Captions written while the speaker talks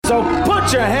So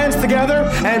put your hands together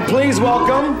and please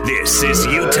welcome. This is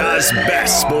Utah's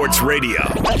best sports radio.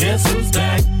 Guess who's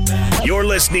back? You're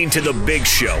listening to The Big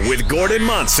Show with Gordon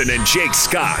Monson and Jake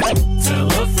Scott.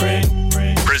 Tell a friend.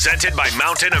 Presented by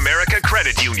Mountain America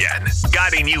Credit Union.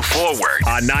 Guiding you forward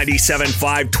on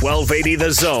 97.5 1280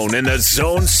 The Zone and The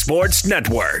Zone Sports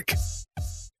Network.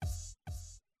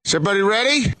 Is everybody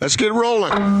ready? Let's get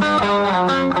rolling.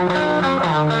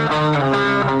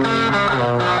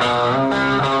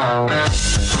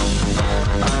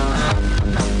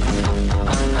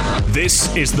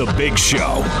 This is The Big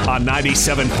Show on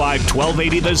 97.5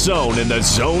 1280 The Zone and The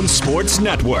Zone Sports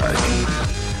Network.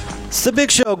 It's The Big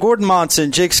Show. Gordon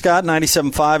Monson, Jake Scott,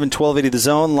 97.5 and 1280 The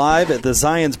Zone, live at the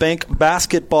Zions Bank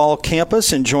Basketball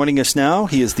Campus. And joining us now,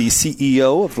 he is the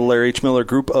CEO of the Larry H. Miller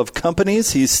Group of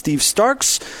Companies. He's Steve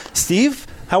Starks. Steve,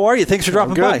 how are you? Thanks for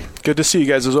dropping by. Good to see you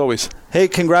guys, as always. Hey,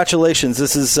 congratulations.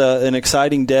 This is an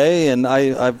exciting day, and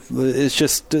it's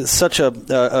just such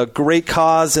a great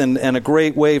cause and a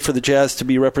great way for the Jazz to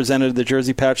be represented at the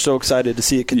Jersey Patch. So excited to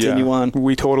see it continue on.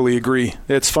 We totally agree.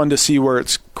 It's fun to see where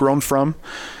it's grown from.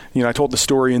 You know, I told the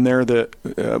story in there that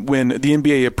when the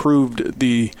NBA approved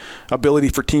the ability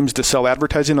for teams to sell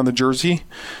advertising on the jersey,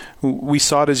 we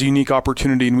saw it as a unique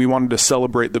opportunity, and we wanted to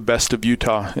celebrate the best of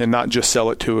Utah and not just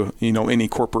sell it to any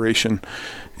corporation.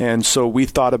 And so we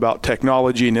thought about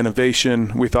technology and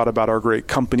innovation. We thought about our great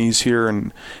companies here,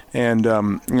 and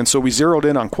so we zeroed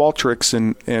in on Qualtrics,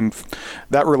 and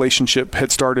that relationship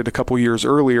had started a couple years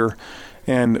earlier.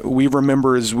 And we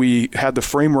remember as we had the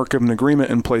framework of an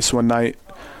agreement in place one night,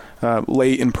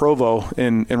 late in Provo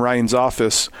in Ryan's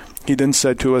office, he then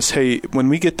said to us, hey, when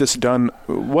we get this done,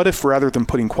 what if rather than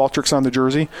putting Qualtrics on the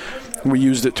jersey, we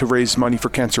used it to raise money for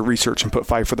cancer research and put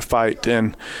Five for the Fight?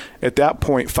 And at that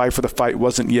point, Five for the Fight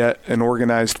wasn't yet an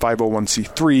organized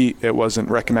 501c3. It wasn't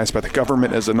recognized by the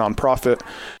government as a nonprofit.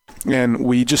 And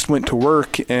we just went to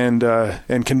work and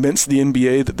convinced the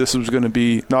NBA that this was going to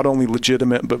be not only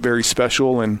legitimate but very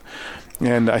special. And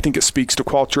I think it speaks to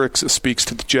Qualtrics, it speaks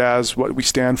to the Jazz, what we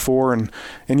stand for, and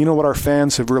you know what, our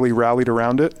fans have really rallied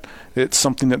around it. It's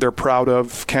something that they're proud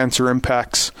of. Cancer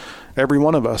impacts every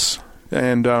one of us.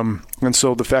 And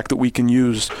so the fact that we can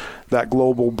use that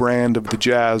global brand of the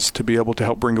Jazz to be able to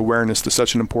help bring awareness to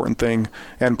such an important thing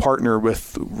and partner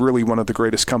with really one of the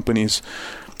greatest companies,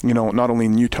 not only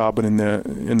in Utah but in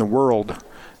the world,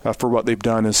 for what they've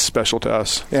done is special to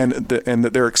us. And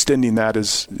that they're extending that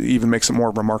even makes it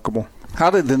more remarkable. How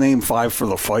did the name Five for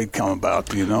the Fight come about,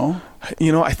 do you know?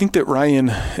 I think that Ryan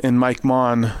and Mike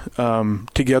Mon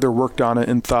together worked on it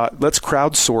and thought, let's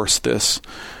crowdsource this.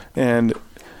 And,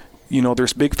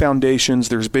 there's big foundations,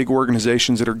 there's big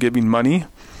organizations that are giving money,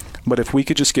 but if we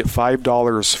could just get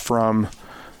 $5 from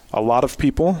a lot of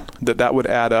people, that would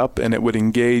add up and it would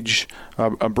engage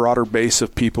a broader base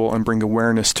of people and bring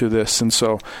awareness to this. And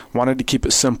so wanted to keep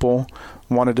it simple,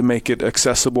 wanted to make it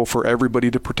accessible for everybody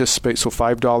to participate. So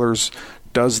 $5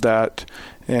 does that,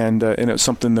 and it's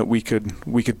something that we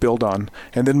could build on.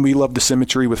 And then we love the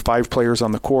symmetry with 5 players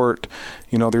on the court.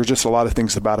 There's just a lot of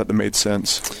things about it that made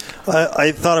sense.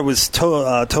 I thought it was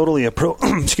totally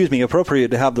appropriate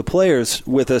to have the players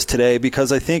with us today,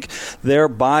 because I think their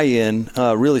buy-in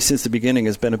really since the beginning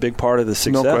has been a big part of the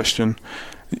success. No question.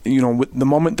 The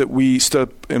moment that we stood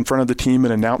up in front of the team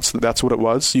and announced that that's what it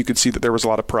was, you could see that there was a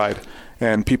lot of pride,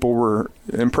 and people were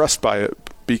impressed by it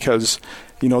because,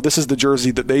 this is the jersey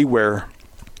that they wear,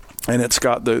 and it's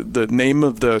got the name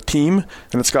of the team,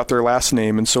 and it's got their last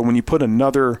name. And so when you put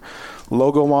another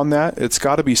logo on that, it's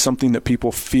got to be something that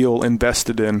people feel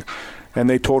invested in, and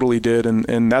they totally did.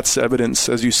 And that's evidence,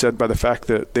 as you said, by the fact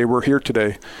that they were here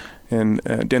today. And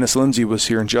Dennis Lindsay was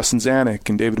here, and Justin Zanuck,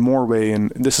 and David Morway.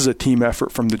 And this is a team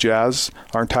effort from the Jazz.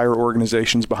 Our entire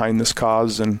organization's behind this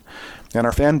cause, and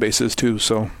our fan bases too.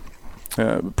 So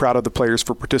proud of the players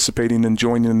for participating and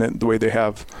joining in it the way they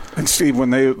have. And Steve,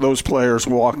 when those players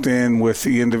walked in with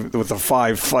the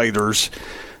 5 fighters,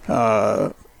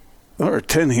 there are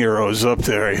 10 heroes up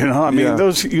there.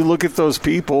 Those, you look at those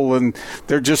people, and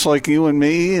they're just like you and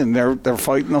me, and they're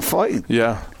fighting a fight.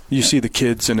 Yeah. You see the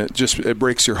kids, and it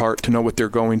breaks your heart to know what they're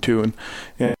going to.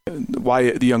 And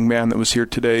Wyatt, the young man that was here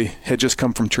today, had just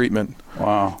come from treatment.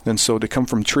 Wow. And so to come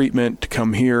from treatment, to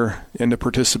come here, and to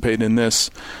participate in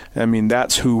this,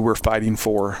 that's who we're fighting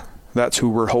for. That's who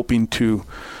we're hoping to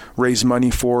raise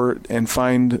money for and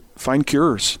find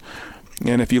cures.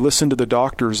 And if you listen to the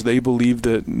doctors, they believe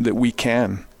that we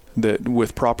can. that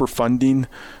with proper funding,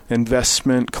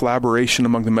 investment, collaboration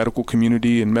among the medical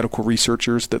community and medical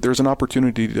researchers, that there's an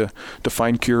opportunity to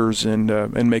find cures and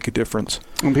make a difference.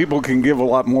 And people can give a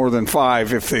lot more than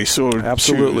 5 if they so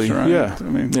Absolutely, choose, right? yeah.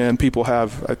 And people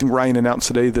have. I think Ryan announced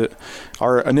today that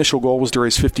our initial goal was to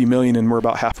raise $50 million, and we're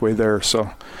about halfway there.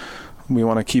 So we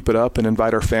want to keep it up and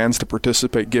invite our fans to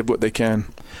participate, give what they can.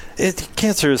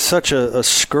 Cancer is such a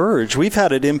scourge. We've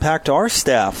had it impact our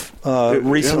staff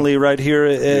recently, right here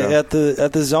at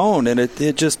the Zone, and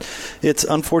it's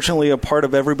unfortunately a part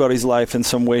of everybody's life in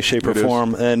some way, shape, or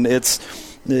form, and it's.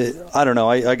 I don't know.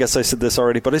 I guess I said this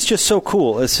already, but it's just so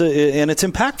cool. And it's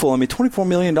impactful. I mean, $24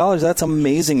 million, that's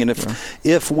amazing. And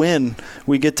if when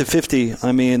we get to 50,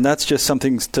 I mean, that's just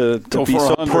something to be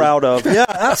so proud of. Yeah,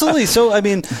 absolutely. So, I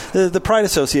mean, the pride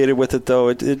associated with it, though,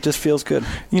 it just feels good.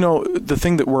 The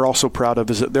thing that we're also proud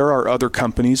of is that there are other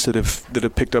companies that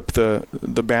have picked up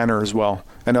the banner as well,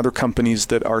 and other companies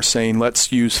that are saying,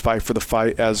 let's use Fight for the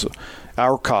Fight as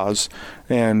our cause.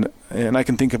 And I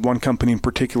can think of one company in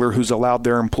particular who's allowed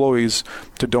their employees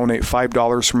to donate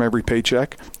 $5 from every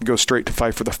paycheck. It goes straight to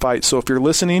Fight for the Fight. So if you're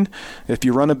listening, if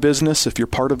you run a business, if you're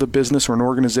part of a business or an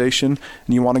organization,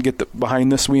 and you want to get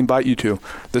behind this, we invite you to.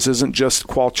 This isn't just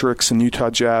Qualtrics and Utah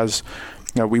Jazz.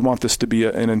 We want this to be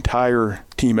an entire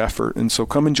team effort. And so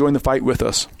come and join the fight with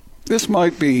us. This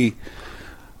might be,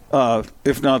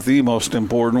 if not the most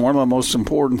important, one of the most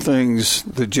important things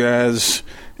the Jazz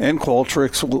and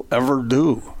Qualtrics will ever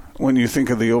do when you think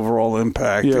of the overall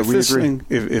impact. Yeah, we agree.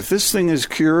 If this thing is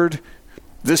cured,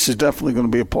 this is definitely going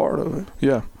to be a part of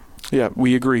it. Yeah,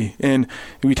 we agree. And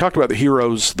we talked about the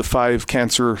heroes, the 5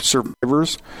 cancer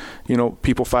survivors,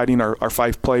 people fighting our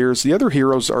 5 players. The other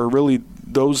heroes are really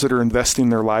those that are investing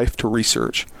their life to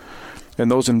research, and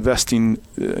those investing,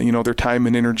 their time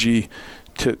and energy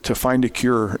to find a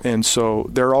cure. And so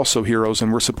they're also heroes,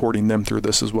 and we're supporting them through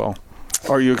this as well.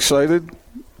 Are you excited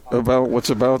about what's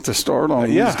about to start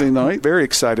on Wednesday night? Very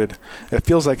excited. It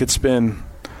feels like it's been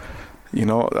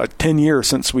 10 years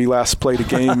since we last played a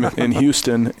game in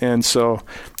Houston, and so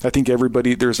I think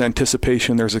there's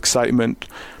anticipation, there's excitement.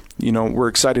 We're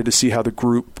excited to see how the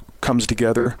group comes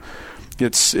together.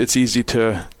 It's easy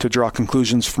to draw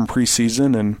conclusions from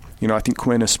preseason, and I think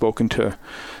Quinn has spoken to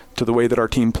the way that our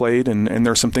team played, and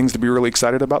there's some things to be really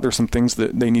excited about. There's some things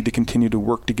that they need to continue to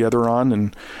work together on,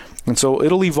 and so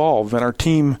it'll evolve. And our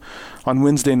team on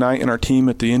Wednesday night and our team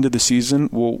at the end of the season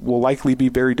will likely be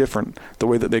very different, the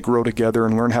way that they grow together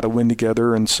and learn how to win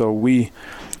together. And so we're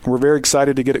very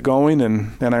excited to get it going,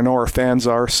 and I know our fans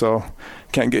are, so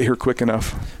can't get here quick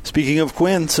enough. Speaking of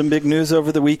Quinn, some big news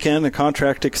over the weekend, a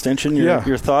contract extension.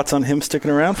 Your thoughts on him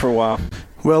sticking around for a while?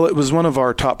 Well, it was one of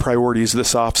our top priorities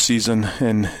this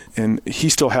offseason, and he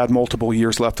still had multiple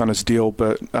years left on his deal,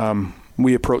 but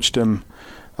we approached him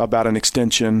about an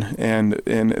extension, and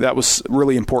that was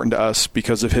really important to us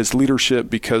because of his leadership,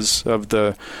 because of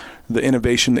the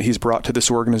innovation that he's brought to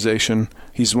this organization.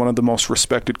 He's one of the most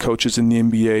respected coaches in the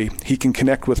NBA. He can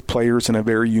connect with players in a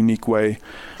very unique way.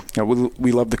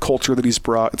 We love the culture that he's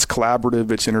brought. It's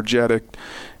collaborative, it's energetic,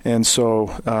 and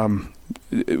so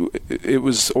it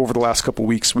was over the last couple of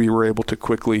weeks we were able to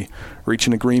quickly reach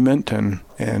an agreement, and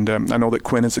I know that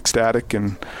Quinn is ecstatic,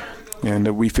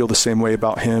 and we feel the same way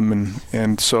about him,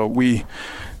 and so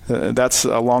that's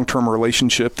a long-term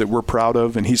relationship that we're proud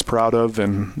of and he's proud of,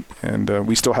 and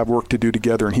we still have work to do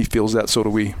together, and he feels that, so do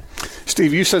we.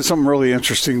 Steve, you said something really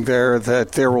interesting there,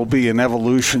 that there will be an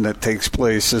evolution that takes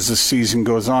place as the season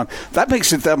goes on. That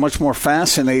makes it that much more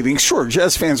fascinating. Sure,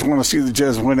 Jazz fans want to see the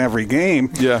Jazz win every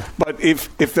game. Yeah. But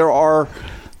if there are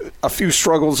a few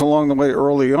struggles along the way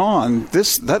early on,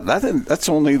 that's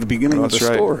only the beginning of the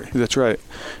story. That's right.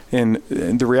 And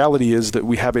the reality is that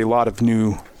we have a lot of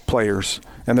new players,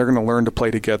 and they're going to learn to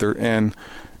play together, and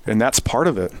that's part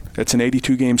of it. It's an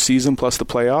 82-game season plus the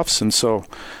playoffs, and so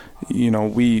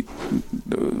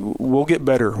we'll get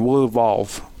better. We'll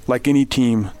evolve. Like any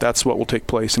team, that's what will take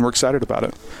place, and we're excited about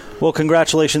it. Well,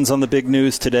 congratulations on the big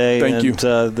news today. Thank you.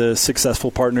 The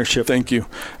successful partnership. Thank you.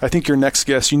 I think your next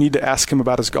guest, you need to ask him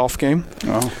about his golf game.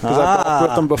 Because I've golfed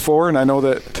with him before, and I know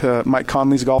that Mike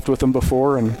Conley's golfed with him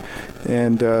before,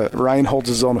 and Ryan holds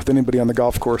his own with anybody on the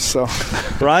golf course. So,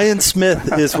 Ryan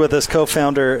Smith is with us,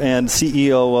 co-founder and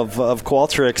CEO of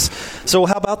Qualtrics. So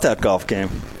how about that golf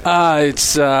game?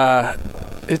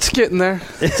 It's getting there.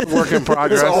 It's a work in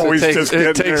progress.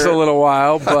 It takes a little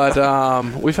while, but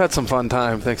we've had some fun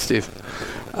time. Thanks, Steve.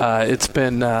 It's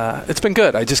been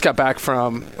good. I just got back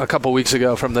from a couple weeks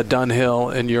ago from the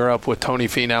Dunhill in Europe with Tony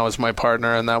Finau as my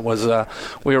partner, and that was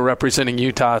we were representing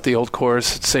Utah at the Old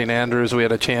Course at St. Andrews. We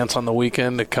had a chance on the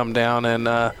weekend to come down and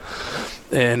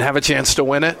and have a chance to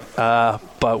win it.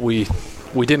 But we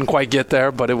didn't quite get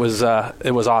there, but it was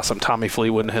awesome. Tommy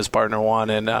Fleetwood and his partner won,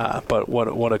 and but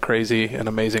what a crazy and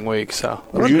amazing week. So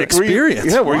what an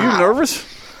experience. Were you nervous?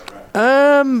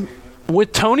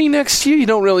 With Tony next to you, you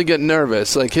don't really get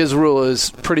nervous. Like, his rule is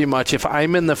pretty much, if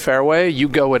I'm in the fairway, you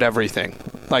go at everything.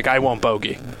 Like, I won't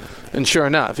bogey. And sure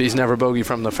enough, he's never bogeyed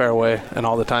from the fairway, and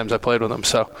all the times I played with him.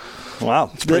 So, wow,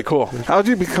 it's pretty cool. How did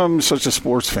you become such a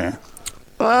sports fan?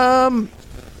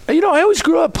 I always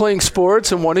grew up playing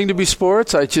sports and wanting to be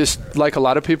sports. I just, like a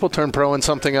lot of people, turned pro in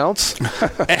something else.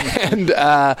 And,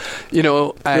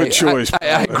 good choice.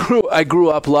 I grew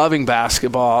up loving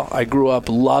basketball. I grew up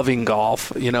loving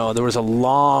golf. There was a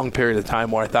long period of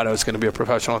time where I thought I was going to be a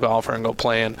professional golfer and go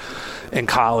play in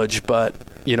college. But,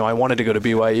 I wanted to go to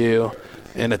BYU.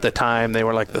 And at the time, they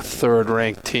were like the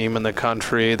third-ranked team in the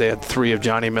country. They had 3 of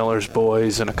Johnny Miller's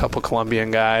boys and a couple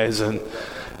Colombian guys. And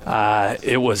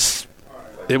it was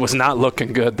not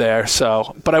looking good there.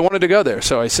 But I wanted to go there.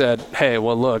 So I said, hey,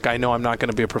 well, look, I know I'm not going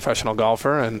to be a professional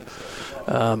golfer,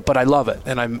 but I love it.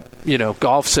 And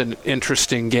golf's an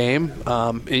interesting game.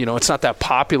 It's not that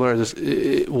popular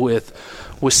with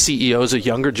CEOs of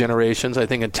younger generations. I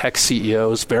think in tech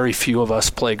CEOs, very few of us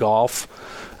play golf.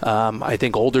 I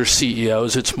think older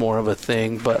CEOs, it's more of a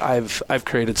thing. But I've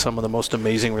created some of the most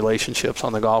amazing relationships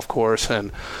on the golf course.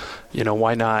 And,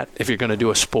 why not, if you're going to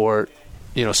do a sport,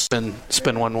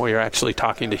 spend one where you're actually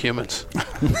talking to humans.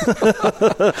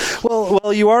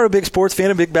 Well, you are a big sports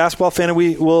fan, a big basketball fan, and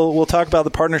we'll talk about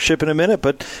the partnership in a minute.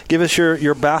 But give us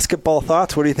your basketball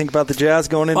thoughts. What do you think about the Jazz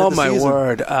going into the season? Oh, my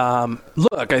word.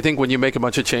 Look, I think when you make a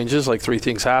bunch of changes, like 3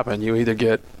 things happen. You either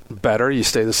get better, you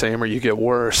stay the same, or you get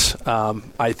worse.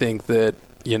 I think that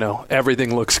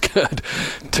everything looks good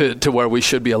to where we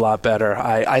should be a lot better.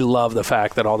 I love the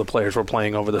fact that all the players were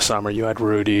playing over the summer. You had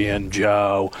Rudy and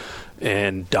Joe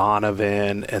and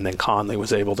Donovan, and then Conley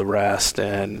was able to rest.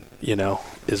 And,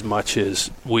 as much as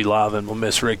we love and we'll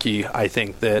miss Ricky, I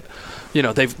think that,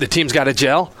 the team's got to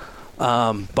gel.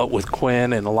 But with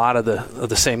Quinn and a lot of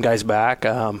the same guys back,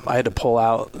 I had to pull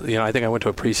out, I think I went to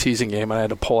a preseason game and I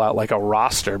had to pull out like a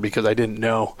roster because I didn't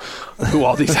know who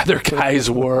all these other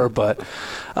guys were. But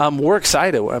we're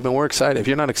excited. We're excited. If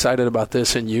you're not excited about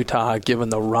this in Utah, given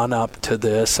the run-up to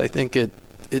this, I think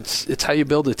it's how you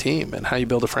build a team and how you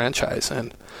build a franchise.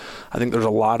 And I think there's a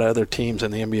lot of other teams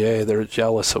in the NBA that are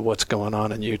jealous of what's going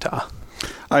on in Utah.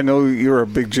 I know you're a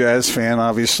big Jazz fan,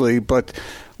 obviously, but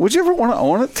would you ever want to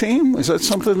own a team? Is that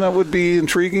something that would be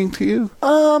intriguing to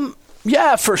you?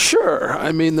 Yeah, for sure.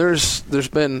 I mean, there's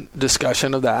been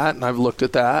discussion of that, and I've looked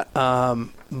at that.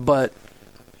 But,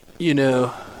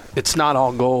 it's not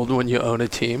all gold when you own a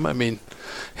team. I mean,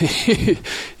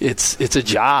 it's a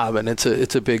job, and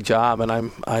it's a big job, and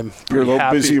I'm you're a little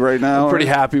happy. Busy right now. I'm pretty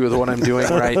happy with what I'm doing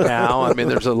right now. I mean,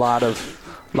 there's a lot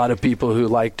of people who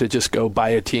like to just go buy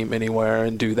a team anywhere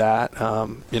and do that. I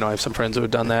have some friends who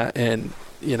have done that, and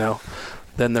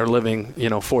then they're living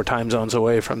 4 time zones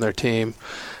away from their team,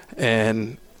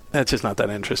 and that's just not that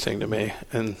interesting to me.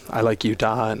 And I like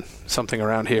Utah and something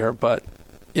around here, but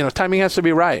timing has to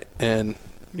be right, and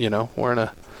we're in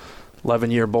a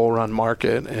 11-year bull run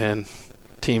market, and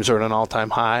teams are at an all-time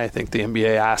high. I think the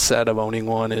NBA asset of owning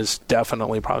one is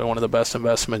definitely probably one of the best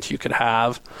investments you could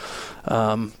have.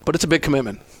 But it's a big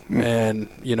commitment. And,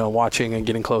 watching and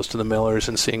getting close to the Millers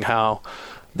and seeing how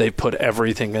they put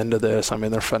everything into this. I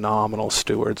mean, they're phenomenal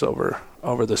stewards over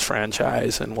this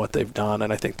franchise and what they've done.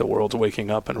 And I think the world's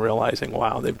waking up and realizing,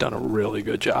 wow, they've done a really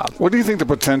good job. What do you think the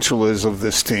potential is of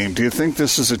this team? Do you think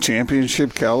this is a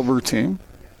championship caliber team?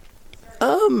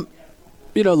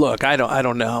 Look, I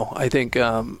don't know. I think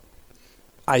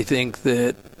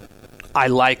that I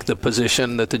like the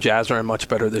position that the Jazz are in much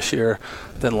better this year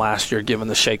than last year, given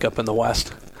the shakeup in the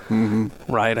West.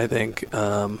 Mm-hmm. Right? I think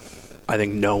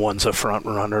no one's a front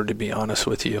runner, to be honest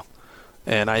with you.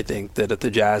 And I think that if the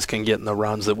Jazz can get in the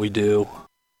runs that we do,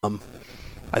 I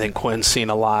think Quinn's seen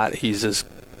a lot. He's as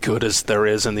good as there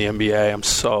is in the NBA. I'm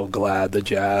so glad the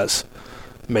Jazz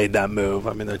made that move.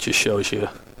 I mean, that just shows you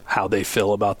how they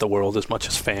feel about the world, as much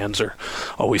as fans are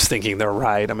always thinking they're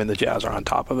right. I mean, the Jazz are on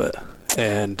top of it.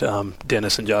 And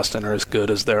Dennis and Justin are as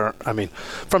good as they're. I mean,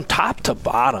 from top to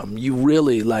bottom, you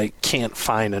really can't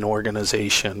find an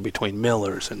organization between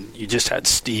Millers, and you just had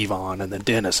Steve on, and then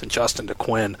Dennis and Justin to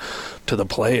Quinn to the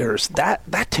players.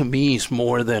 That to me is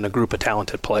more than a group of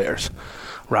talented players.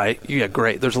 Right? Yeah,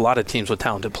 great. There's a lot of teams with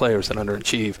talented players that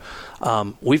underachieve.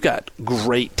 We've got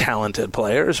great talented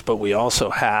players, but we also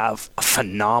have a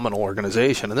phenomenal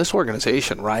organization. And this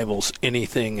organization rivals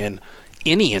anything in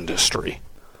any industry.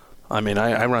 I mean,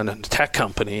 I run a tech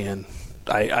company, and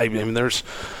I mean, there's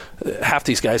half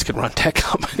these guys could run tech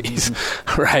companies,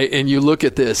 right? And you look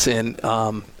at this, and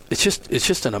it's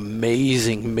just an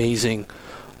amazing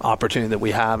opportunity that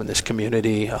we have in this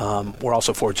community. We're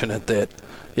also fortunate that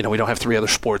we don't have 3 other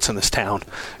sports in this town,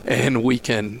 and we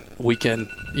can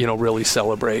really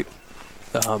celebrate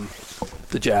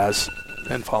the Jazz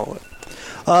and follow it.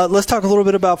 Let's talk a little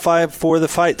bit about 5 for the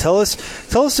Fight. Tell us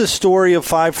the story of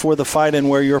 5 for the Fight and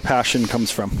where your passion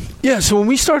comes from. Yeah, so when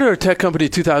we started our tech company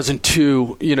in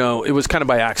 2002, it was kind of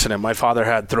by accident. My father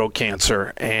had throat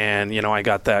cancer, and I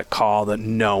got that call that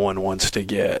no one wants to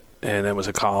get. And it was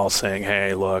a call saying,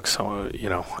 hey, look, so,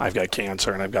 I've got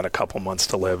cancer and I've got a couple months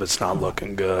to live. It's not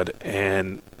looking good.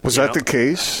 And was that the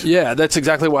case? Yeah, that's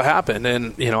exactly what happened.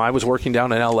 And, I was working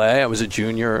down in L.A. I was a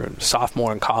junior,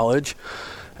 sophomore in college.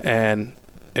 And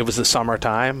it was the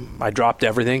summertime. I dropped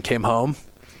everything, came home,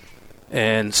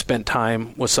 and spent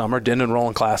time with Summer. Didn't enroll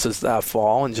in classes that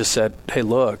fall and just said, hey,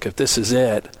 look, if this is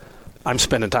it, I'm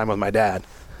spending time with my dad.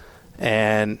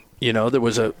 And there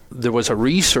was a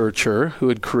researcher who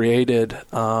had created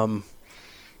a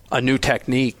new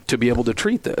technique to be able to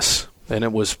treat this, and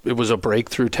it was a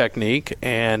breakthrough technique,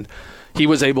 and he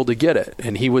was able to get it,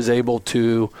 and he was able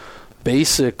to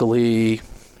basically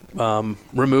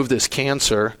remove this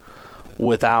cancer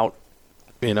without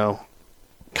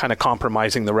kind of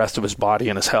compromising the rest of his body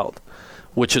and his health,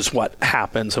 which is what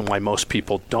happens and why most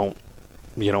people don't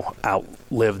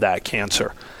outlive that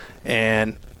cancer.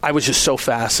 And I was just so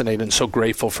fascinated and so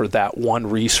grateful for that one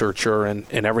researcher and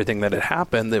everything that had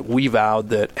happened that we vowed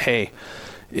that, hey,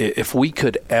 if we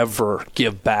could ever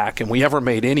give back and we ever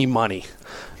made any money,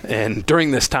 and during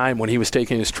this time when he was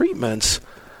taking his treatments,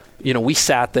 we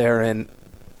sat there and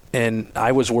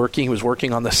he was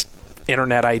working on this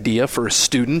internet idea for his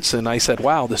students, and I said,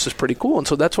 wow, this is pretty cool. And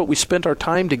so that's what we spent our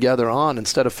time together on.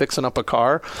 Instead of fixing up a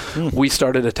car, we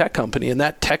started a tech company, and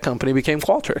that tech company became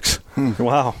Qualtrics.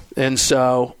 Wow. And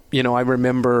so, I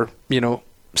remember,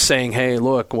 saying, hey,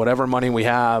 look, whatever money we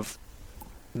have,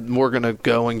 we're going to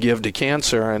go and give to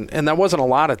cancer. And that wasn't a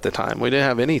lot at the time. We didn't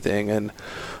have anything. And,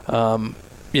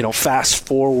 fast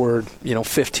forward,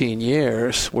 15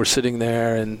 years, we're sitting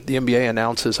there, and the NBA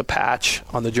announces a patch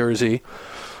on the jersey.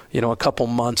 A couple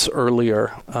months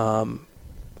earlier, I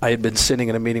had been sitting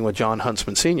in a meeting with John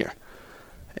Huntsman Sr.,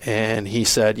 and he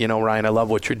said, Ryan, I love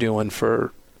what you're doing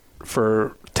for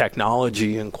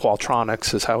technology, and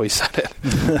Qualtronics is how he said it.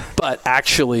 But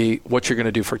actually, what you're going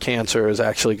to do for cancer is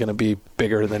actually going to be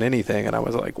bigger than anything. And I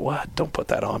was like, what? Don't put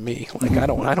that on me. Like, I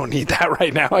don't need that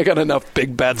right now. I got enough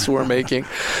big bets we're making.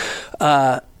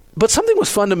 But something was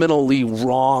fundamentally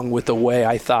wrong with the way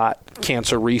I thought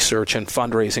cancer research and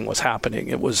fundraising was happening.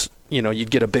 It was, you'd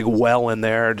get a big well in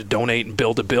there to donate and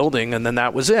build a building, and then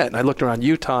that was it. And I looked around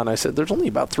Utah, and I said, there's only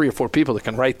about 3 or 4 people that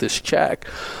can write this check.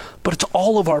 But it's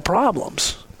all of our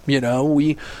problems. We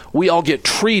all get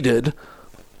treated,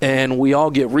 and we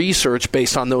all get research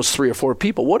based on those 3 or 4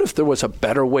 people. What if there was a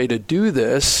better way to do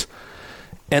this?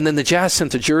 And then the Jazz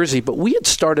sent a jersey, but we had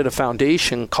started a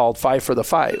foundation called 5 for the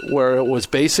Fight, where it was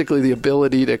basically the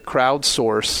ability to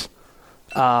crowdsource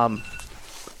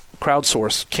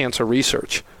cancer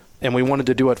research. And we wanted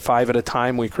to do it 5 at a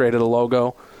time. We created a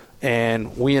logo,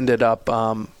 and we ended up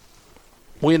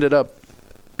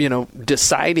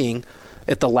deciding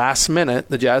at the last minute.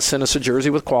 The Jazz sent us a jersey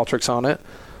with Qualtrics on it.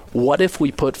 What if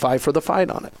we put 5 for the Fight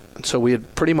on it? And so we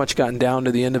had pretty much gotten down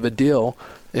to the end of a deal.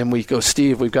 And we go,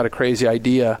 Steve, we've got a crazy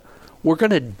idea. We're going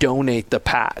to donate the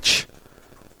patch.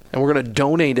 And we're going to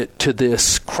donate it to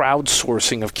this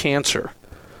crowdsourcing of cancer.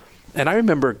 And I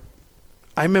remember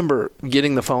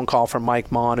getting the phone call from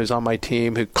Mike Mon, who's on my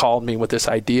team, who called me with this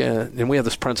idea. And we have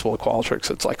this principle at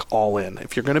Qualtrics. It's like all in.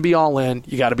 If you're going to be all in,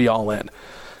 you got to be all in.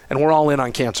 And we're all in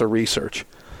on cancer research.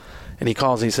 And he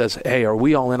calls and he says, hey, are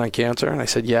we all in on cancer? And I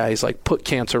said, yeah. He's like, put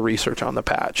cancer research on the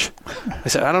patch. I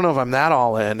said, I don't know if I'm that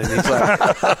all in. And he's like,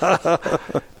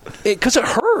 because it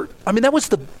hurt. I mean, that was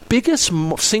the biggest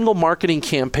single marketing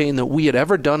campaign that we had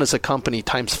ever done as a company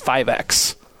times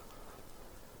 5X.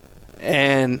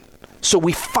 And so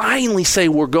we finally say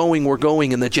we're going,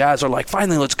 and the Jazz are like,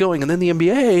 finally, let's go. And then the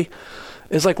NBA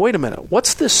is like, wait a minute,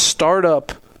 what's this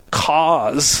startup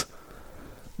cause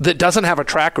that doesn't have a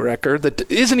track record, that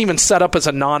isn't even set up as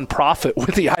a nonprofit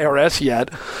with the IRS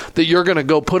yet, that you're going to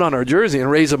go put on our jersey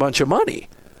and raise a bunch of money?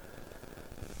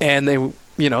 And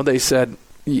they said,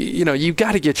 you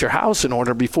got to get your house in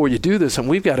order before you do this, and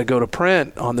we've got to go to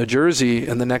print on the jersey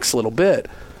in the next little bit.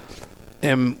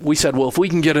 And we said, well, if we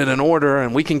can get it in order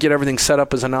and we can get everything set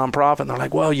up as a nonprofit, and they're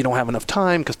like, well, you don't have enough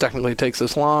time because technically it takes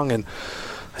this long. And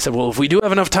I said, well, if we do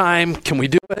have enough time, can we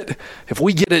do it? If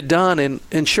we get it done?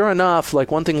 And sure enough,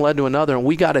 like, one thing led to another, and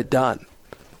we got it done.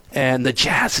 And the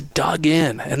Jazz dug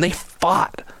in, and they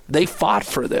fought. They fought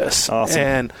for this. Awesome.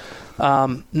 And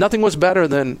nothing was better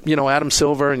than, Adam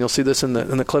Silver, and you'll see this in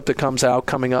the clip that comes out,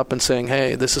 coming up and saying,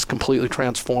 hey, this has completely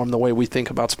transformed the way we think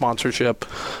about sponsorship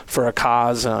for a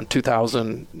cause.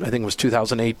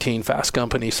 2018, Fast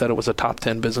Company said it was a top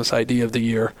 10 business idea of the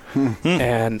year.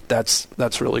 And that's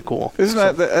really cool.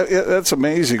 Isn't that's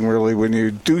amazing, really, when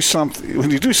you do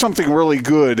something really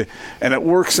good and it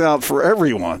works out for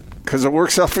everyone. Because it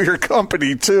works out for your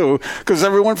company, too, because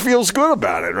everyone feels good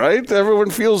about it, right? Everyone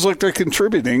feels like they're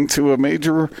contributing to a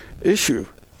major issue.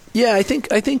 Yeah, I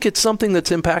think it's something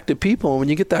that's impacted people. When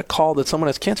you get that call that someone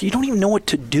has cancer, you don't even know what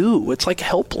to do. It's like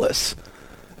helpless.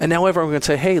 And now everyone can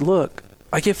say, hey, look,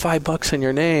 I get $5 in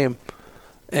your name.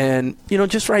 And,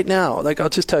 just right now, I'll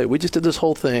just tell you, we just did this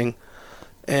whole thing.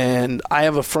 And I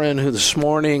have a friend who this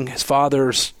morning, his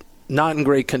father's not in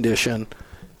great condition.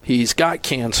 He's got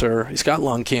cancer. He's got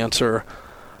lung cancer.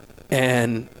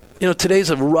 And,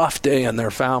 today's a rough day in their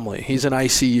family. He's in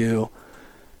ICU.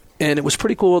 And it was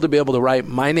pretty cool to be able to write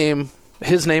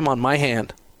his name on my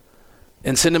hand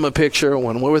and send him a picture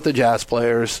when we're with the Jazz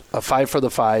players, a fight for the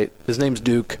fight. His name's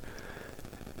Duke.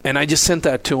 And I just sent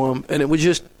that to him. And it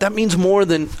was that means more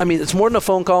than, it's more than a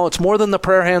phone call. It's more than the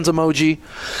prayer hands emoji.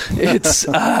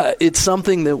 It's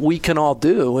something that we can all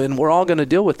do, and we're all going to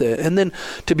deal with it. And then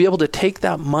to be able to take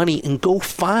that money and go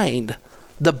find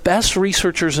the best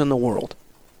researchers in the world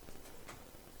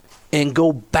and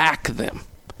go back them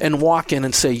and walk in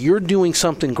and say, you're doing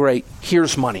something great.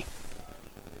 Here's money.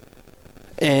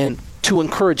 And to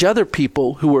encourage other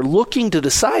people who are looking to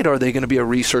decide, are they going to be a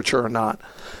researcher or not,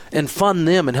 and fund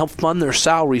them and help fund their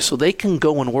salary so they can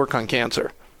go and work on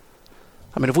cancer.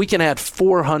 If we can add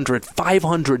 400,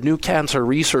 500 new cancer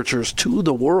researchers to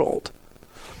the world,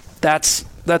 that's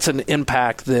an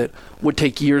impact that would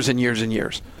take years and years and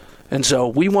years. And so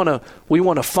we want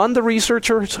to fund the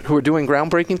researchers who are doing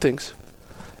groundbreaking things,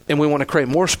 and we want to create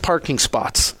more parking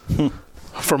spots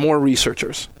for more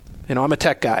researchers. I'm a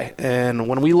tech guy, and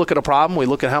when we look at a problem, we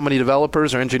look at how many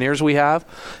developers or engineers we have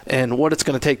and what it's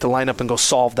going to take to line up and go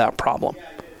solve that problem.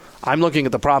 I'm looking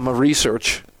at the problem of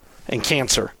research and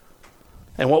cancer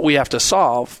and what we have to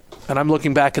solve, and I'm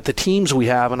looking back at the teams we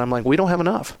have, and I'm like, we don't have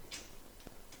enough.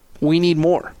 We need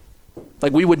more.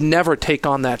 We would never take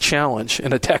on that challenge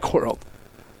in a tech world.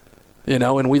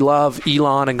 And we love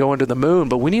Elon and going to the moon,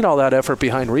 but we need all that effort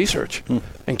behind research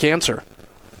and cancer.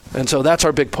 And so that's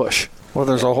our big push. Well,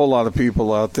 there's a whole lot of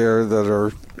people out there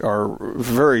that are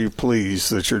very pleased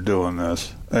that you're doing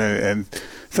this. And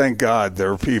thank God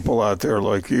there are people out there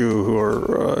like you who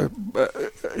are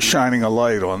shining a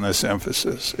light on this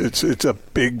emphasis. It's a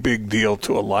big, big deal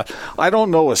to a lot. I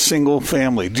don't know a single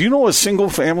family. Do you know a single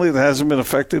family that hasn't been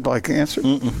affected by cancer?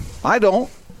 I don't.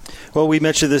 Well, we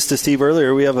mentioned this to Steve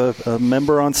earlier. We have a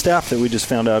member on staff that we just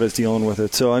found out is dealing with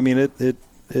it. So, it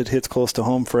hits close to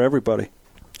home for everybody.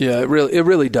 Yeah, it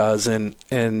really does, and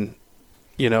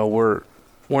we're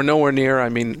nowhere near.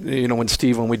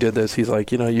 When we did this, he's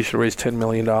like, you should raise $10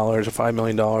 million or $5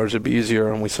 million. It'd be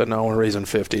easier. And we said, no, we're raising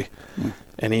 50.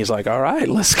 And he's like, all right,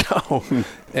 let's go.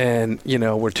 And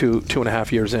we're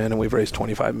 2.5 years in, and we've raised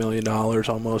 $25 million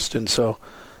almost. And so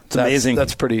it's amazing.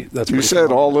 That's pretty. You said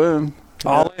cool. All in.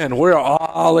 All in. We're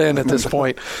all in at this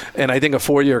point. And I think a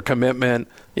 4-year commitment.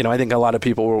 I think a lot of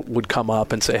people would come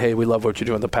up and say, hey, we love what you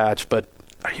do in the patch, but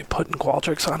are you putting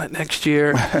Qualtrics on it next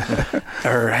year?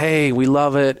 Or, hey, we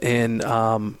love it. And,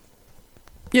 and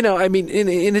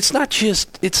it's not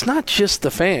just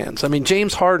the fans.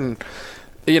 James Harden,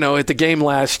 at the game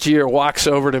last year walks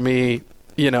over to me,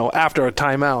 after a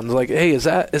timeout and is like, hey, is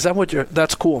that what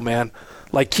that's cool, man.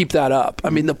 Keep that up.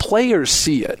 The players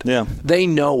see it. Yeah. They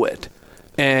know it.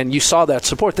 And you saw that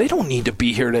support. They don't need to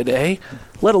be here today,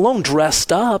 let alone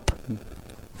dressed up.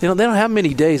 They don't have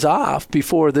many days off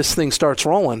before this thing starts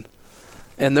rolling,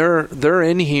 and they're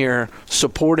in here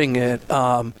supporting it,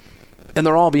 and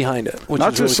they're all behind it. Which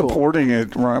Not is just really supporting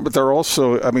it, Ryan, but they're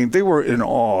also. They were in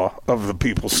awe of the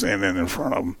people standing in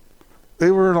front of them.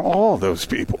 They were in awe of those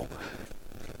people.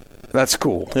 That's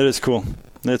cool. It is cool.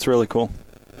 It's really cool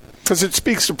because it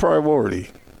speaks to priority,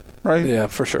 right? Yeah,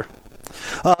 for sure.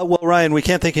 Well, Ryan, we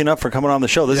can't thank you enough for coming on the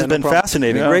show. This has been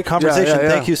fascinating. Yeah. Great conversation. Yeah.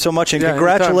 Thank you so much, and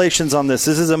congratulations on this.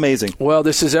 This is amazing. Well,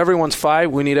 this is everyone's fight.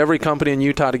 We need every company in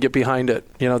Utah to get behind it.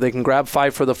 They can grab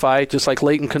Fight for the Fight, just like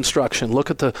Leighton Construction.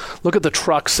 Look at the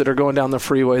trucks that are going down the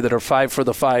freeway that are Fight for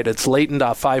the Fight. It's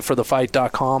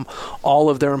Leighton.fightforthefight.com. All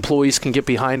of their employees can get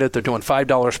behind it. They're doing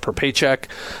 $5 per paycheck.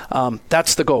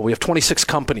 That's the goal. We have 26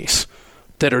 companies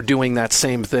that are doing that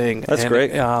same thing. That's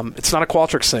great. It's not a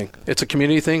Qualtrics thing. It's a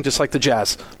community thing, just like the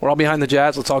Jazz. We're all behind the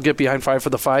Jazz. Let's all get behind Fight for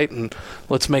the Fight, and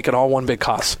let's make it all one big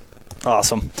cause.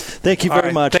 Awesome. Thank you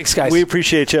very much. Thanks, guys. We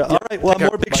appreciate you. All right, well,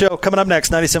 more Big Show coming up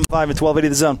next, 97.5 and 1280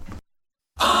 The Zone.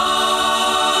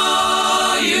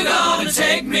 Oh, you gonna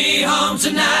take me home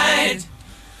tonight?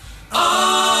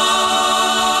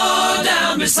 Oh,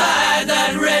 down beside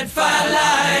that red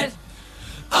firelight.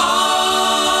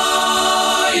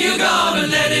 Oh, you gonna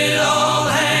let it all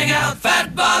hang out.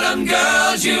 Fat bottom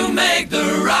girls, you make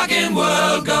the rockin'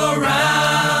 world go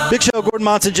round. Big Show, Gordon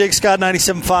Monson, Jake Scott,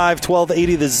 97.5,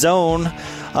 1280 The Zone.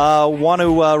 Want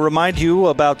to remind you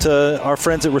about our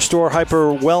friends at Restore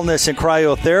Hyper Wellness and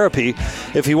Cryotherapy.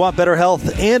 If you want better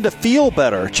health and to feel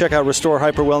better, check out Restore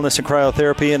Hyper Wellness and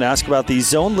Cryotherapy and ask about the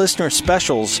Zone listener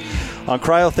specials on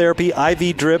cryotherapy,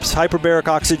 IV drips, hyperbaric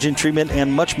oxygen treatment,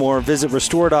 and much more. Visit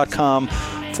restore.com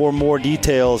for more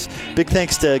details. Big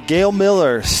thanks to Gail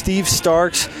Miller, Steve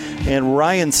Starks, and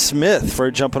Ryan Smith for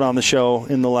jumping on the show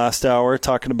in the last hour,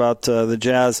 talking about the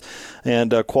Jazz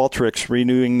and Qualtrics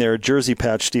renewing their jersey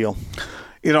patch deal.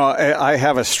 You know, I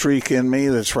have a streak in me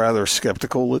that's rather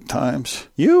skeptical at times.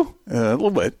 You? A little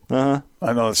bit. Uh-huh.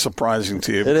 I know it's surprising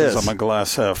to you It because is. I'm a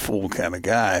glass half full kind of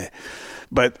guy.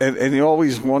 But and you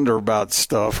always wonder about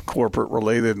stuff, corporate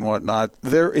related and whatnot.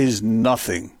 There is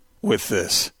nothing with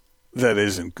this that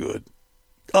isn't good.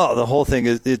 Oh, the whole thing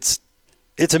is it's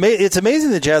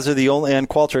amazing the Jazz are the only, and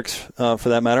Qualtrics for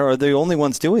that matter, are the only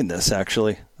ones doing this.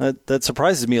 Actually, that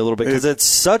surprises me a little bit because it's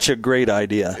such a great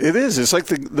idea. It is. It's like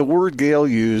the word Gail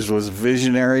used was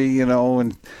visionary, you know,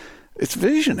 and it's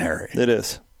visionary. It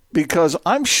is, because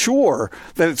I'm sure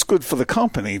that it's good for the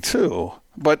company too.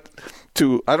 But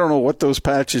I don't know what those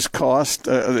patches cost.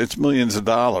 It's millions of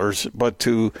dollars, but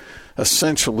to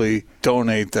essentially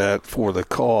donate that for the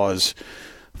cause,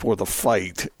 for the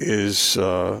fight, is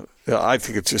I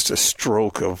think it's just a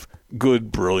stroke of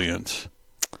good brilliance.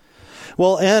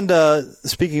 Well, and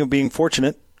speaking of being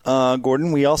fortunate,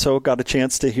 Gordon, we also got a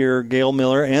chance to hear Gail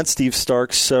Miller and Steve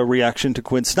Stark's reaction to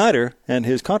Quinn Snyder and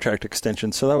his contract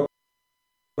extension. So that was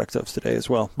of today as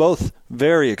well. Both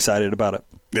very excited about it.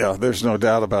 Yeah, there's no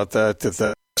doubt about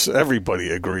that. Everybody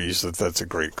agrees that that's a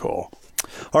great call.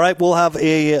 All right, we'll have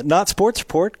a Not Sports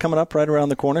Report coming up right around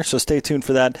the corner, so stay tuned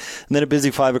for that. And then a busy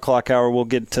 5 o'clock hour, we'll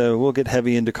get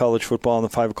heavy into college football in the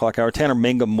 5 o'clock hour. Tanner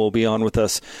Mangum will be on with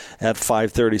us at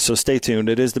 5:30, so stay tuned.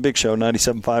 It is The Big Show,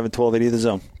 97.5 and 1280 The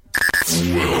Zone.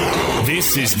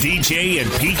 This is DJ and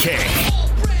PK.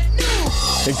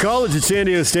 In college at San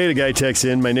Diego State, a guy texts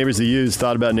in, my neighbors the U's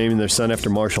thought about naming their son after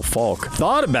Marshall Falk.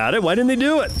 Thought about it? Why didn't they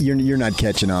do it? You're not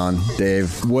catching on,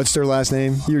 Dave. What's their last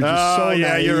name? You're just so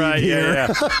yeah, you're right.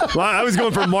 Yeah. Well, I was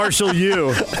going for Marshall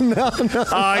U. No. Oh,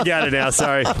 I got it now.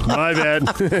 Sorry. My bad.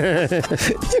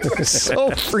 You're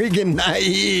so freaking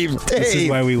naive, Dave. This is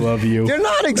why we love you. You're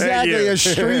not exactly a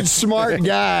street smart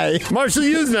guy. Marshall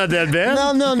U's not that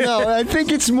bad. No. I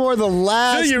think it's more the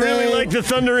last So you really name. like the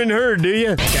Thunder and Herd, do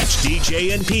you? Catch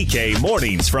DJ and PK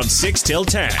mornings from 6 till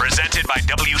 10. Presented by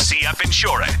WCF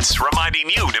Insurance. Reminding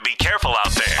you to be careful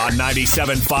out there. On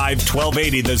 97.5,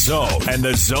 1280 The Zone and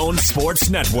The Zone Sports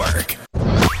Network.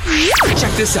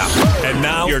 Check this out. And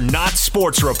now your Not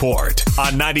Sports Report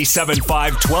on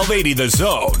 97.5, 1280 The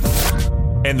Zone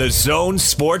and The Zone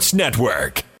Sports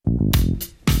Network.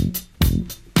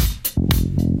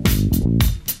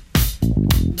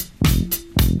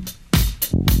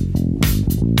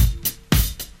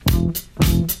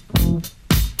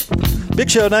 Big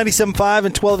Show, 97.5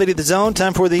 and 1280 The Zone.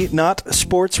 Time for the Not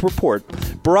Sports Report.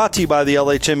 Brought to you by the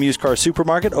LHM Used Car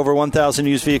Supermarket. Over 1,000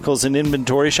 used vehicles in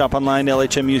inventory. Shop online,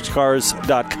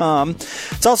 LHMusedcars.com.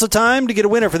 It's also time to get a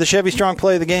winner for the Chevy Strong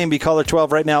Play of the Game. Be caller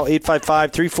 12 right now,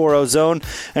 855-340-ZONE.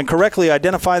 And correctly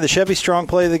identify the Chevy Strong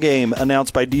Play of the Game,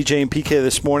 announced by DJ and PK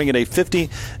this morning at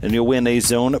 8:50, and you'll win a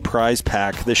Zone prize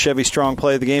pack. The Chevy Strong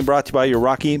Play of the Game brought to you by your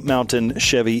Rocky Mountain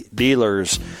Chevy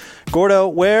dealers. Gordo,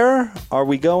 where are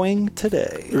we going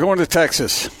today? We're going to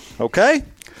Texas. Okay.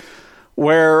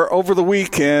 Where over the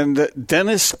weekend,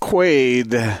 Dennis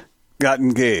Quaid got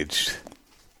engaged.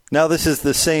 Now, this is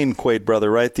the same Quaid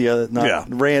brother, right? Yeah.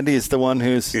 Randy is the one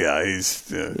who's... Yeah, he's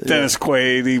Dennis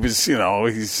Quaid. He was,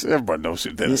 everybody knows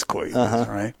who Dennis Quaid is,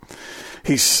 right?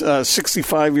 He's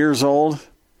 65 years old.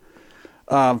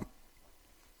 How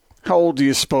old do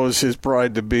you suppose his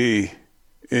bride-to-be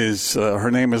is?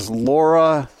 Her name is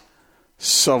Laura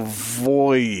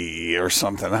Savoie or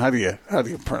something. How do you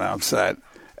pronounce that?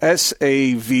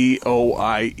 Savoie.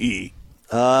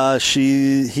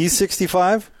 He's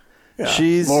 65. Yeah.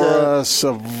 She's Laura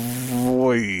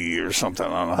Savoie or something. I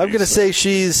don't know. I'm going to say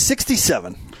she's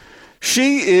 67.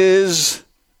 She is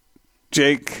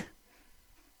Jake,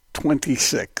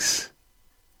 26.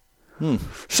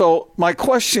 So my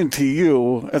question to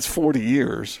you, that's 40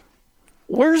 years,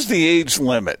 where's the age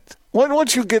limit?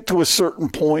 Once you get to a certain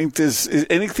point, is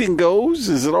anything goes?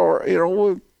 Is it all,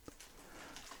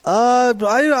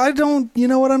 I don't. You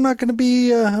know what? I'm not going to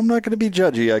be. I'm not going to be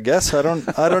judgy. I guess. I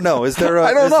don't know. Is there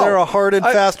a there a hard and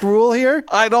fast rule here?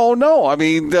 I don't know. I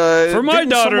mean, for my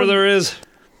daughter, there is.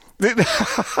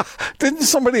 Didn't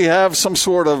somebody have some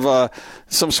sort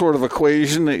of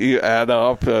equation that you add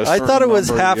up? I thought it was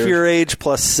half your age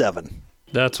plus 7.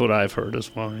 That's what I've heard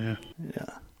as well. Yeah.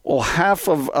 Well, half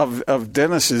of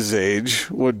Dennis's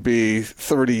age would be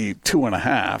 32 and a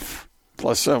half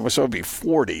plus 7, so it would be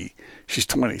 40. She's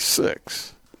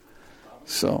 26.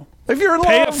 So if you're in love,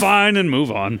 pay a fine and move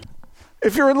on.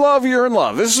 If you're in love, you're in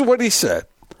love. This is what he said.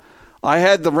 I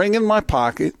had the ring in my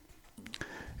pocket.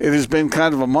 It has been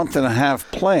kind of a month and a half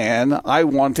plan. I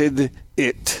wanted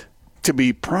it to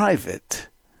be private.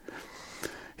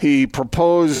 He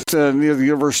proposed near the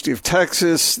University of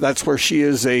Texas. That's where she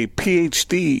is a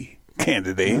PhD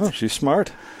candidate. Oh, she's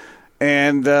smart.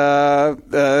 And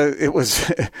it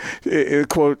was,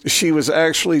 quote, she was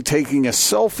actually taking a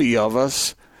selfie of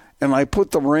us, and I put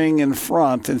the ring in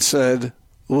front and said,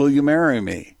 "Will you marry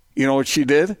me?" You know what she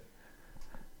did?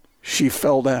 She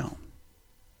fell down.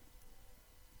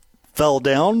 Fell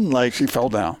down? Like she fell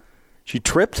down. She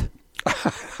tripped?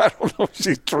 I don't know if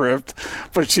she tripped,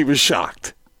 but she was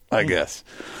shocked, I guess.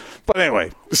 But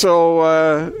anyway, so,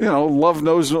 love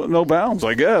knows no bounds,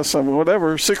 I guess. I mean,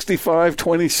 whatever, 65,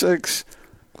 26.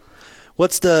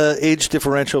 What's the age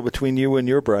differential between you and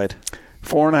your bride?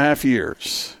 4.5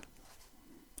 years.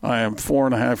 I am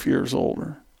 4.5 years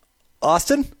older.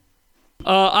 Austin?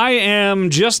 I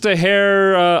am just a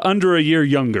hair under a year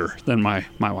younger than my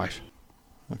wife.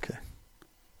 Okay.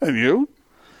 And you?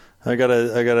 I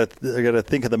gotta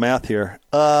think of the math here.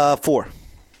 4.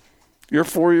 You're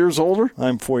 4 years older?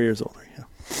 I'm 4 years older, yeah.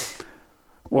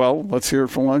 Well, let's hear it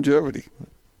for longevity.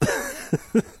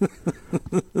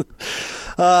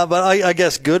 But I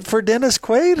guess good for Dennis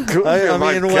Quaid?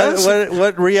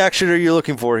 What reaction are you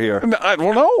looking for here? I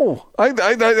don't know.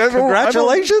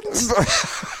 Congratulations?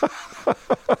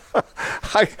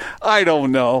 I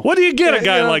don't know. What do you get a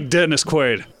guy like Dennis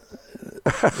Quaid?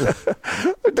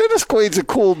 Dennis Quaid's a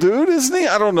cool dude, isn't he?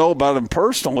 I don't know about him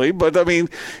personally, but I mean,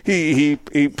 he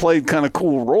played kind of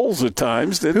cool roles at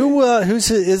times. Didn't he?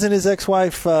 Isn't his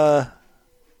ex-wife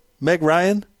Meg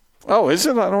Ryan? Oh, is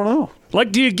it? I don't know.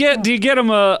 Like, do you get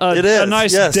him a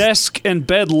nice desk and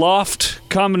bed loft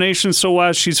combination so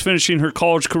as she's finishing her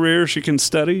college career, she can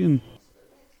study? And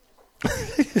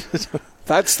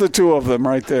that's the two of them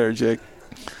right there, Jake.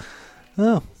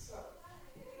 Oh.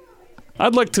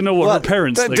 I'd like to know what her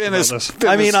parents think about this.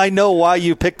 I mean, I know why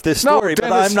you picked this story,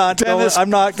 but I'm not taking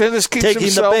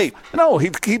the bait. No,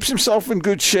 he keeps himself in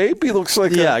good shape. He looks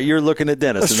like you're looking at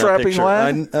Dennis a in strapping that picture.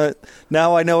 lad.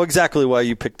 Now I know exactly why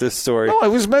you picked this story. No, I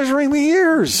was measuring the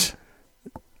years.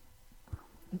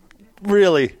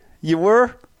 Really? You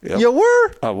were? Yep. You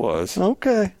were? I was.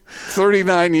 Okay.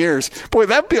 39 years. Boy,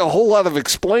 that'd be a whole lot of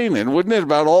explaining, wouldn't it,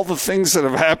 about all the things that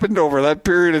have happened over that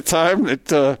period of time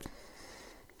that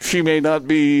she may not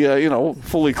be,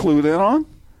 fully clued in on.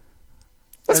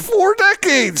 That's 4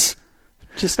 decades.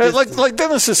 Like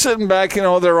Dennis is sitting back,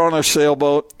 they're on a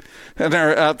sailboat, and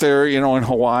they're out there, in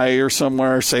Hawaii or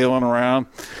somewhere sailing around.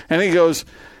 And he goes,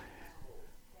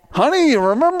 "Honey, you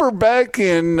remember back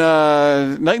in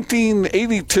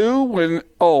 1982 when,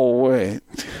 oh, wait.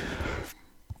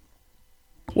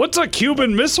 What's a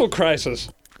Cuban Missile Crisis?"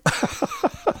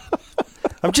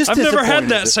 I've never had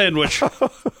that sandwich.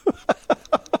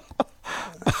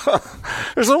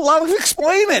 There's a lot of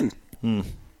explaining. A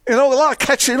lot of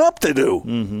catching up to do.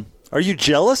 Mm-hmm. Are you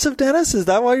jealous of Dennis? Is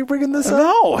that why you're bringing this up?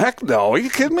 No, heck no. Are you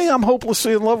kidding me? I'm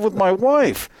hopelessly in love with my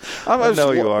wife. I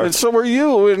know you are. And so are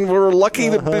you, and we're lucky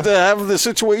to have the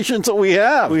situations that we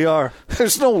have. We are.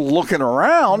 There's no looking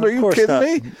around. Are you kidding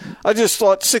me? I just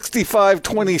thought 65,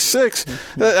 26.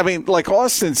 I mean, like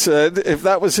Austin said, if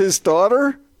that was his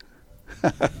daughter...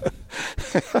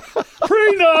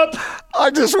 Prenup.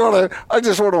 I just want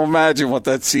to imagine what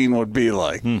that scene would be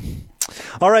like.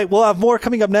 All right, we'll have more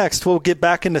coming up next. We'll get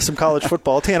back into some college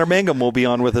football. Tanner Mangum will be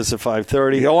on with us at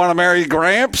 5:30. You want to marry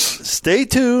Gramps? Stay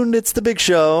tuned. It's the Big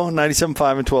Show,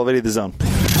 97.5 and 1280 The Zone.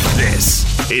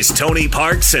 This is Tony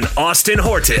Parks and Austin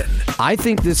Horton. I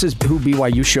think this is who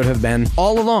BYU should have been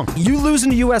all along. You losing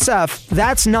to USF,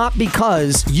 that's not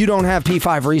because you don't have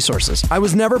P5 resources. I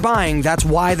was never buying that's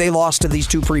why they lost to these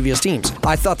two previous teams.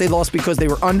 I thought they lost because they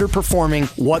were underperforming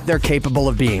what they're capable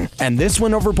of being. And this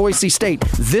win over Boise State,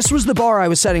 this was the bar I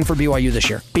was setting for BYU this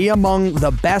year. Be among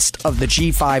the best of the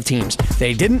G5 teams.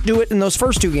 They didn't do it in those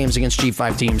first two games against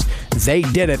G5 teams. They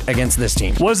did it against this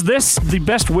team. Was this the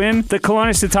best win that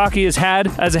Kalani Sitake has had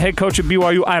as a head coach at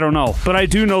BYU? I don't know. But I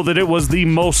do know that it was the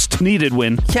most needed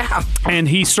win. Yeah. And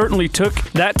he certainly took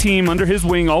that team under his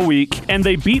wing all week, and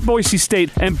they beat Boise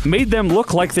State and made them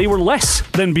look like they were less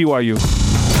than BYU.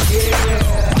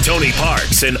 Tony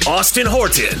Parks and Austin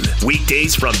Horton.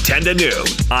 Weekdays from 10 to noon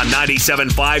on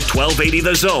 97.5, 1280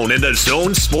 The Zone and The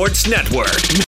Zone Sports Network.